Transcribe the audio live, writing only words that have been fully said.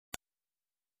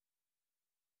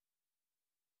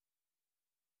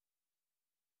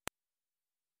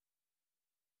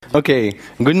Okay,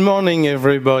 good morning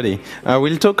everybody. I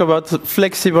will talk about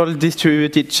flexible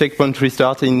distributed checkpoint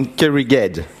restart in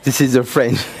Kerrighed. This is a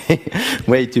French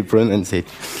way to pronounce it.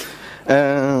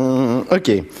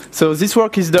 Okay, so this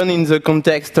work is done in the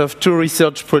context of two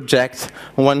research projects,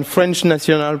 one French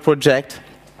national project,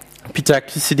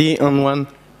 PITAC-CD, and one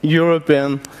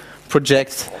European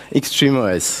project,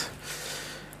 ExtremeOS.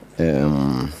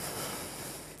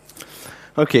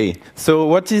 Okay, so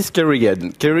what is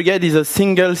Kerrighed? Kerrighed is a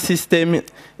single system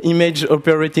image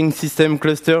operating system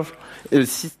cluster,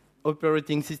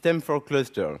 operating system for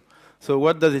cluster. So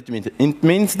what does it mean? It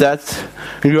means that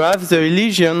you have the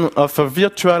illusion of a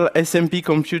virtual SMP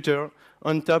computer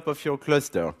on top of your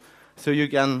cluster. So you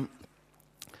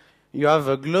have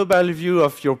a global view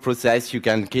of your process. You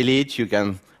can kill it, you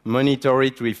can monitor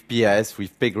it with PS,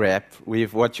 with pgrep,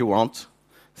 with what you want.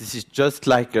 This is just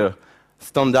like a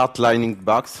standard Linux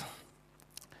box.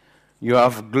 You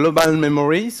have global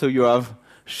memory, so you have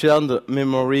shared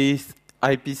memory,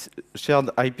 shared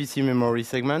IPC memory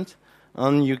segment,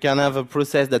 and you can have a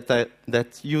process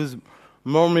that use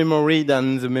more memory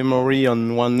than the memory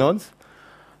on one node.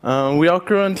 We are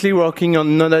currently working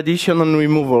on node addition and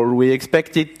removal. We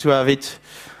expect it to have it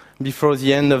before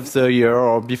the end of the year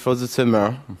or before the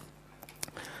summer.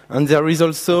 And there is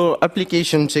also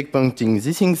application checkpointing.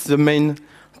 This is the main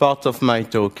part of my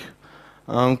talk.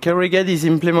 Kerrighed is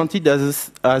implemented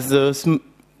as a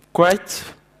quite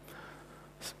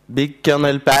big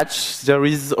kernel patch. There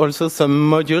is also some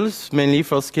modules, mainly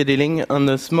for scheduling, and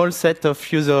a small set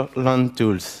of user-learned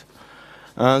tools.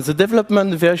 The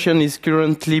development version is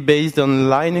currently based on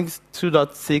Linux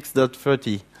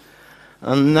 2.6.30.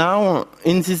 And now,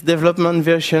 in this development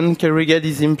version, Kerrighed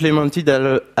is implemented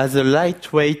as a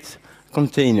lightweight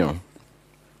container.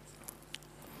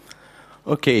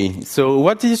 Okay, so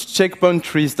what is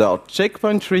checkpoint restart?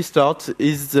 Checkpoint restart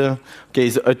is a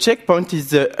checkpoint is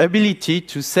the ability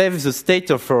to save the state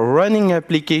of a running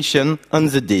application on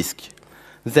the disk.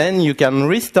 Then you can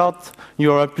restart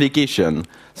your application.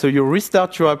 So you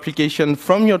restart your application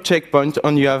from your checkpoint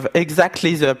and you have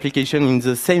exactly the application in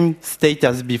the same state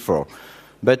as before.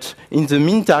 But in the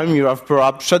meantime, you have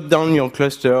perhaps shut down your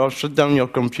cluster, or shut down your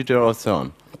computer, or so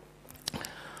on.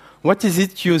 What is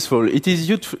it useful? It is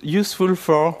useful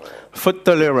for fault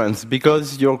tolerance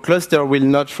because your cluster will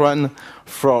not run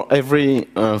for every,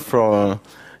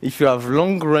 if you have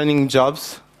long-running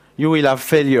jobs, you will have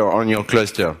failure on your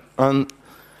cluster. And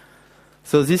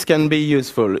so this can be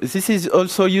useful. This is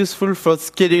also useful for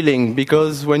scheduling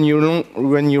because when you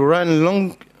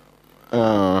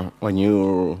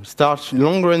start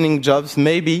long-running jobs,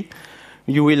 maybe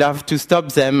you will have to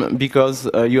stop them because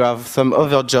you have some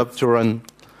other job to run.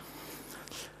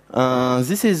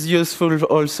 This is useful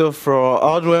also for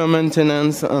hardware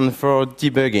maintenance and for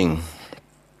debugging.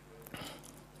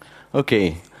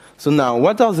 Okay, so now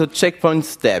what are the checkpoint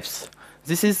steps?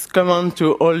 This is common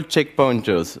to all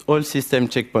checkpointers, all system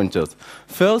checkpointers.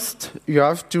 First, you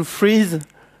have to freeze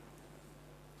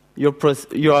your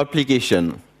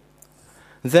application.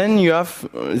 Then you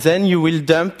will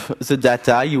dump the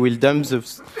data, you will dump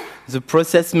the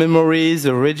process memory,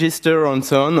 the register, and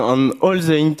so on all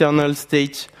the internal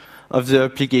state of the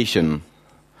application.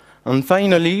 And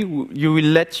finally, you will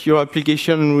let your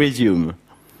application resume.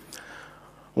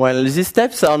 Well, these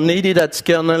steps are needed at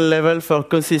kernel level for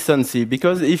consistency,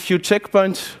 because if you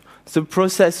checkpoint the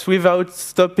process without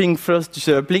stopping first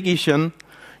the application,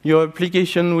 your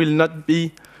application will not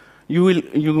be, you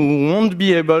won't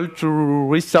be able to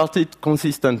restart it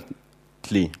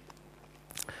consistently.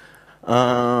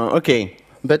 Okay.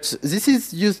 But this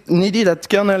is needed at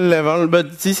kernel level,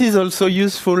 but this is also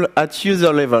useful at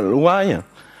user level. Why?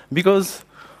 Because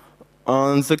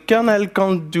the kernel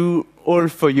can't do all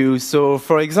for you. So,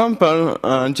 for example,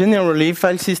 generally,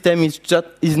 file system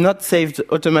is not saved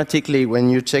automatically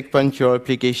when you checkpoint your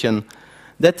application.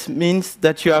 That means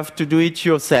that you have to do it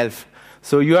yourself.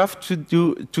 So you have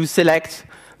to select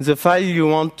the file you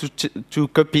want to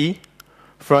copy,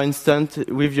 for instance,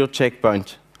 with your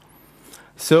checkpoint.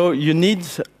 So you need,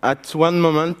 at one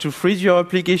moment, to freeze your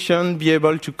application, be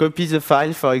able to copy the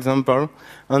file, for example,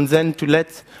 and then to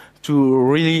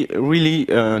really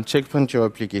checkpoint your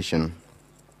application.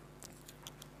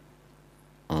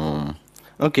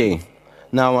 Okay,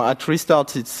 now at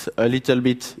restart it's a little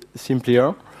bit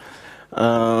simpler.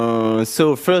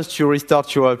 So first you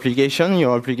restart your application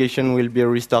will be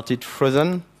restarted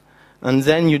frozen, and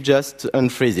then you just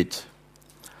unfreeze it.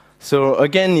 So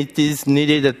again, it is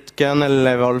needed at kernel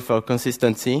level for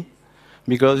consistency,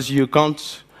 because you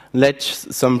can't let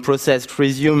some process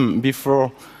resume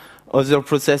before other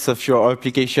processes of your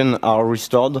application are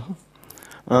restored.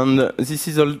 And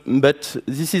but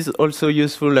this is also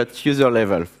useful at user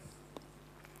level.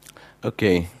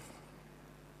 Okay.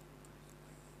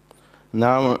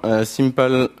 Now,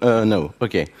 simple, no,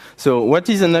 okay. So what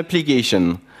is an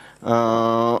application?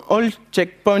 All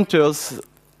checkpointers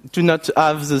do not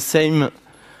have the same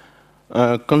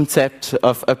concept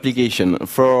of application.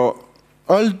 For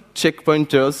all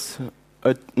checkpointers,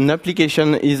 an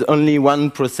application is only one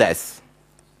process.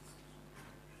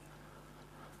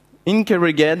 In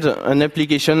Kerrighed, an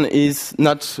application is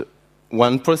not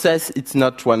one process, it's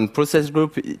not one process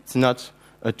group, it's not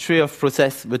a tree of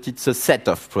process, but it's a set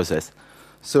of process.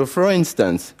 So for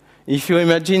instance, if you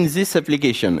imagine this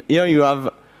application, here you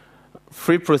have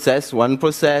 3 processes, 1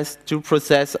 process, 2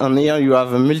 processes, and here you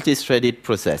have a multi-threaded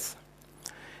process.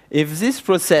 If this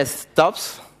process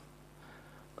stops,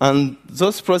 and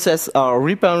those processes are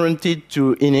reparented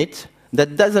to init,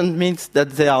 that doesn't mean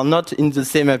that they are not in the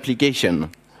same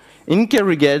application. In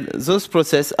Kerrighed, those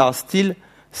processes are still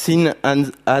seen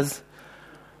as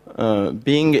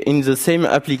being in the same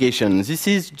application. This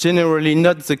is generally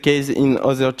not the case in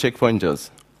other checkpointers.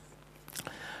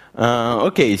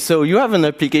 Okay, so you have an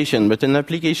application, but an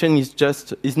application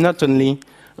is not only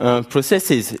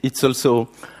processes, it's also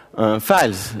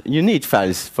files. You need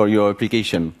files for your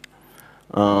application.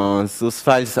 Those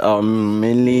files are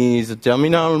mainly the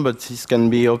terminal, but this can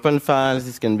be open files,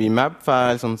 this can be map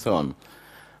files, and so on.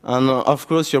 And of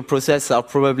course, your processes are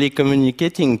probably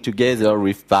communicating together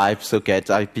with pipe, socket,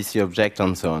 IPC object,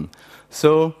 and so on.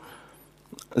 So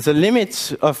the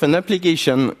limits of an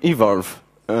application evolve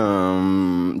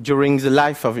during the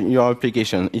life of your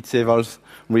application. It evolves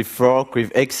with fork,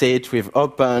 with exit, with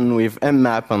open, with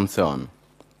mmap, and so on.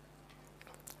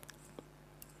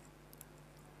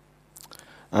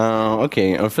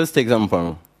 Okay, our first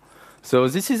example. So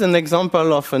this is an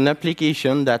example of an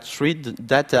application that reads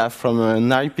data from an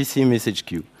IPC message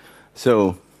queue.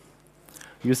 So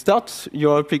you start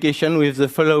your application with the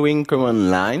following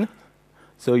command line.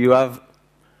 So you have,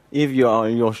 if you are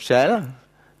your shell,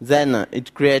 then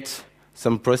it creates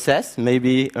some process,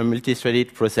 maybe a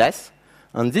multi-threaded process.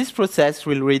 And this process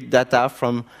will read data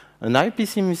from an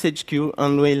IPC message queue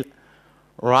and will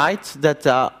write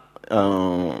data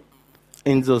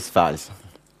in those files.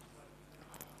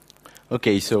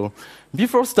 Okay, so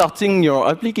before starting your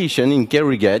application in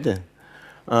Kerrighed,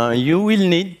 you will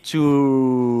need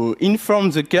to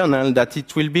inform the kernel that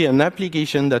it will be an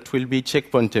application that will be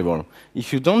checkpointable.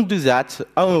 If you don't do that,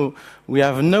 we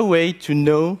have no way to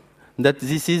know that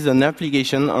this is an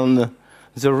application, and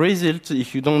the result,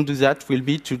 if you don't do that, will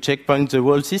be to checkpoint the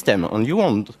whole system, and you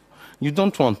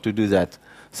don't want to do that.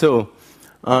 So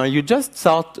you just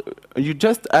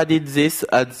added this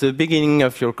at the beginning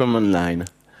of your command line.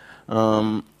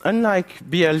 Unlike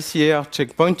BLCR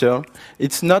checkpointer,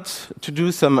 it's not to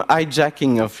do some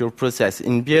hijacking of your process.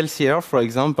 In BLCR, for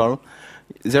example,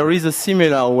 there is a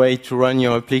similar way to run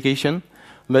your application,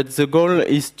 but the goal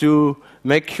is to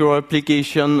make your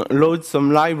application load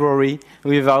some library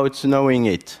without knowing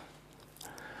it.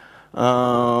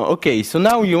 Okay, so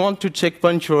now you want to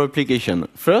checkpoint your application.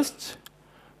 First,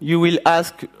 you will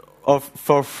ask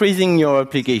for freezing your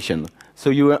application. So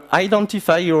you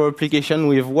identify your application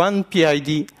with one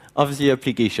PID of the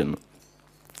application.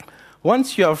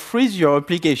 Once you have freeze your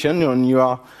application and you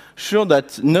are sure that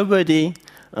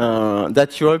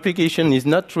that your application is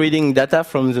not reading data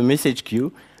from the message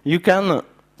queue, you can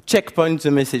checkpoint the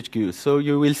message queue. So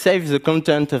you will save the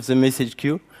content of the message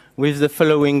queue with the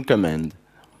following command.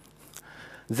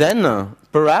 Then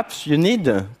perhaps you need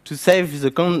to save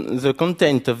the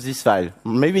content of this file.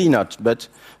 Maybe not, but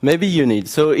maybe you need.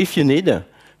 So if you need,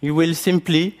 you will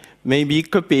simply maybe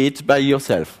copy it by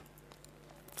yourself.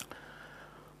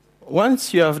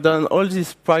 Once you have done all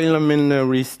these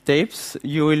preliminary steps,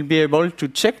 you will be able to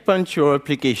checkpoint your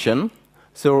application.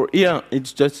 So here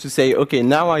it's just to say, OK,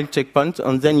 now I'll checkpoint,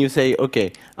 and then you say,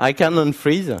 OK, I can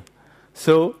unfreeze.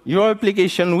 So your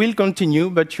application will continue,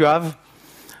 but you have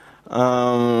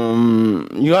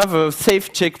a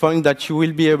safe checkpoint that you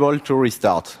will be able to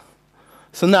restart.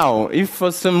 So now, if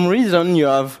for some reason you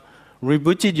have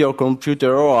rebooted your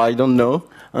computer, or I don't know,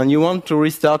 and you want to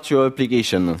restart your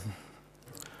application,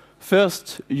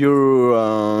 first you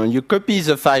copy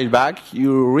the file back,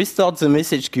 you restart the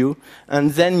message queue,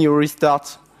 and then you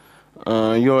restart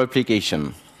your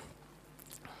application.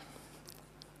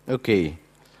 Okay.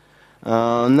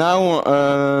 Now,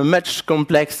 a much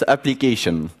complex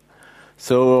application.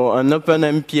 So an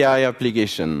OpenMPI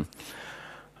application.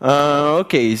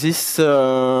 Okay, this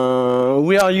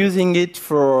we are using it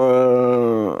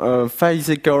for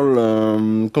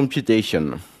physical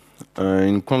computation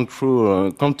in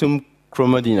quantum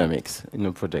chromodynamics in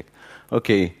a project.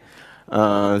 Okay,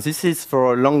 this is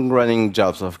for long-running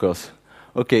jobs, of course.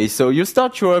 Okay, so you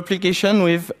start your application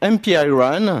with MPI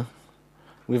run,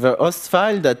 with a host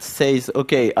file that says,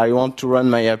 okay, I want to run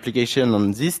my application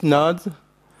on this node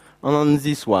and on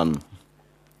this one.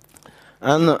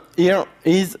 And here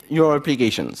is your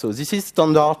application. So this is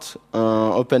standard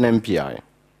OpenMPI.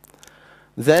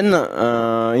 Then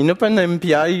in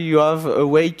OpenMPI, you have a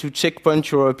way to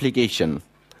checkpoint your application.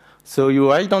 So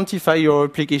you identify your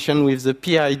application with the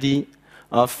PID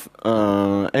of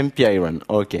MPI run.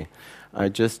 Okay, I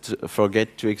just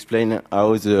forget to explain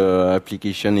how the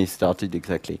application is started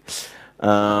exactly.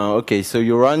 Okay, so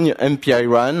you run MPI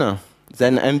run,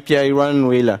 then MPI run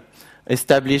will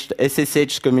establish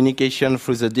SSH communication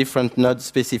through the different nodes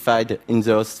specified in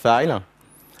the host file.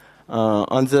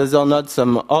 On the other node,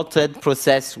 some orted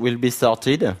process will be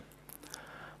started.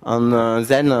 And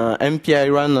then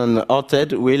MPI run and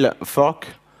orted will fork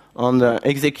and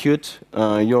execute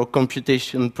your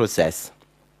computation process.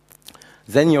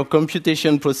 Then your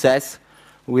computation process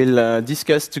will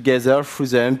discuss together through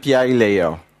the MPI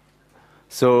layer.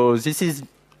 So this is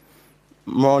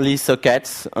morely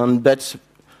sockets, but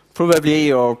probably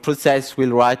your process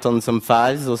will write on some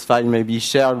files. Those files may be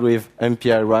shared with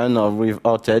MPI run or with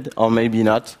orted, or maybe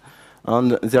not.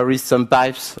 And there is some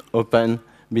pipes open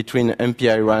between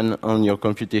MPI run and your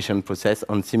computation process,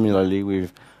 and similarly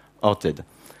with orted.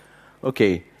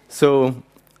 Okay, so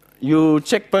you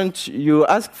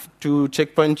ask to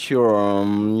checkpoint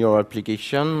your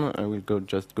application. I will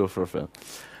just go further.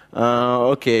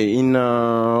 Okay, in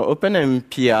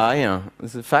OpenMPI,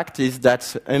 the fact is that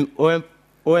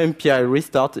OMPI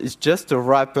restart is just a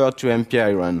wrapper to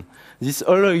MPI run. This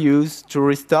allows you to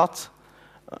restart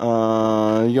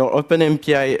your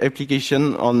OpenMPI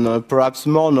application on perhaps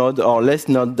more node or less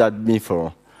node than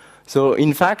before. So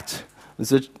in fact,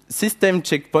 the system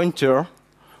checkpointer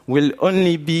will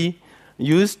only be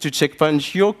used to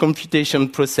checkpoint your computation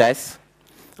process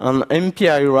on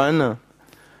MPI run.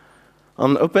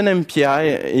 And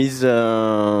OpenMPI is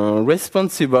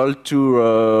responsible to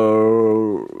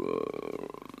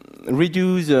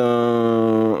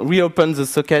reopen the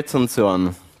sockets and so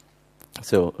on.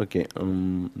 So, okay,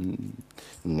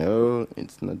 no,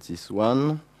 it's not this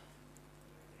one.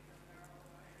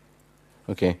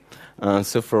 Okay,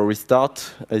 so for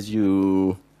restart, as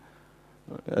you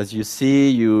see,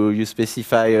 you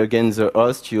specify again the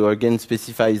host, you again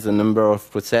specify the number of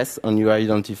process, and you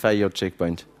identify your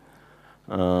checkpoint.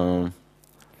 So,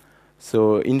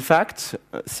 in fact,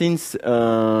 since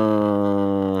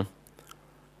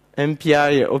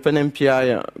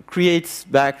OpenMPI creates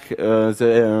back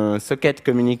the socket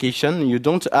communication, you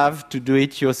don't have to do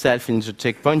it yourself in the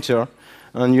checkpointer,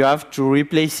 and you have to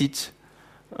replace it.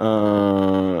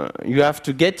 You have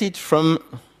to get it from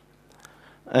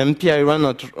MPI run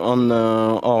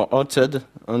or orted,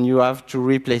 and you have to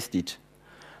replace it.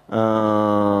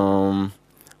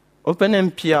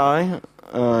 OpenMPI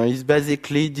is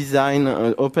basically designed,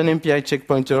 OpenMPI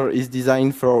checkpointer is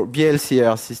designed for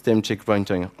BLCR system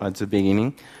checkpointing at the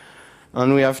beginning.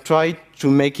 And we have tried to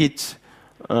make it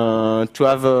to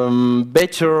have a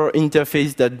better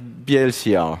interface than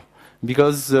BLCR.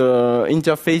 Because the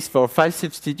interface for file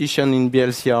substitution in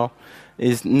BLCR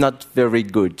is not very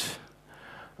good.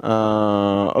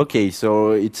 Okay,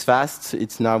 so it's fast.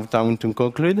 It's now time to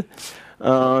conclude.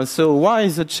 So why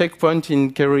is the checkpoint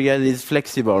in Kerrighed is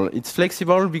flexible? It's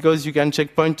flexible because you can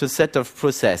checkpoint a set of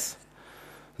processes.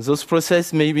 Those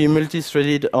processes may be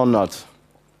multi-threaded or not.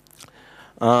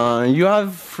 You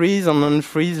have freeze and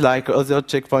unfreeze like other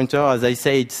checkpointer. As I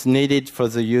say, it's needed for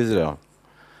the user.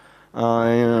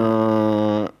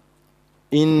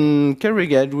 In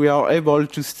Kerrighed, we are able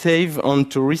to save and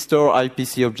to restore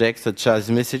IPC objects such as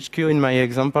message queue in my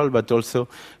example, but also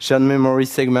shared memory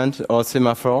segment or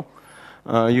semaphore.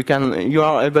 You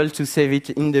are able to save it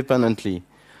independently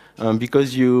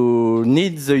because you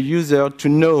need the user to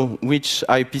know which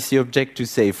IPC object to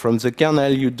save. From the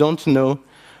kernel, you don't know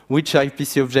which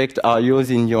IPC object are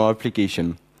used in your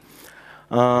application.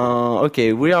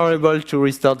 Okay, we are able to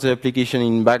restart the application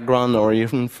in background or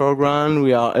even foreground.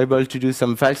 We are able to do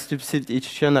some file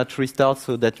substitution at restart,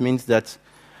 so that means that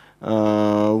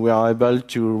we are able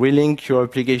to relink your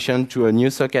application to a new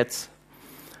socket.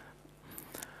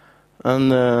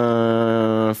 And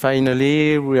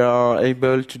finally, we are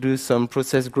able to do some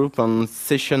process group and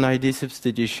session ID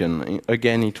substitution.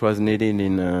 Again, it was needed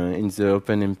in the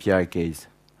OpenMPI case.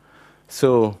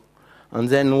 So, and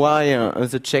then why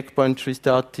the checkpoint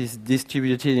restart is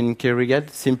distributed in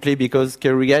Kerrighed? Simply because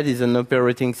Kerrighed is an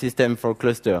operating system for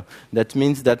cluster. That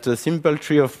means that a simple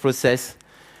tree of process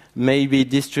may be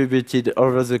distributed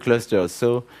over the cluster.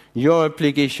 So your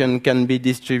application can be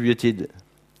distributed.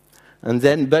 And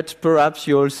then, but perhaps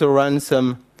you also run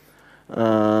some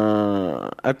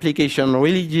application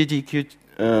really dedicated,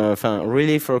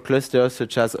 really for clusters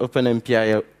such as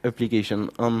OpenMPI application,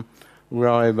 and we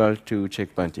are able to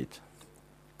checkpoint it.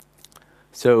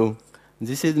 So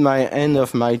this is my end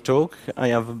of my talk. I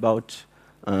have about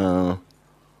a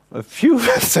few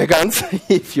seconds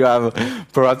if you have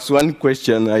perhaps one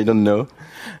question, I don't know.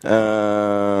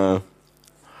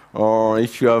 Or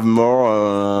if you have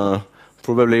more,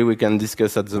 probably we can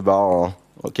discuss at the bar.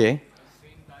 Okay?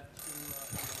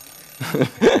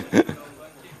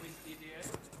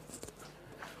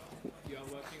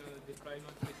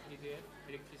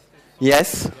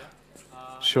 Yes.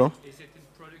 Sure. Is it in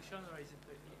production or is it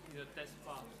in a test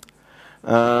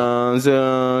phase?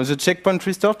 The checkpoint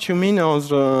restart, you mean, or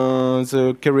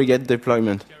the Kerrighed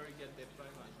deployment? Kerrighed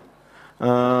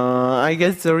deployment. I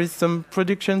guess there is some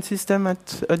production system at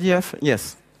EDF.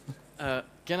 Yes.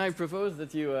 Can I propose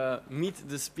that you meet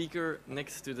the speaker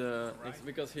next to the...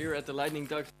 because here at the lightning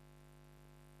talk...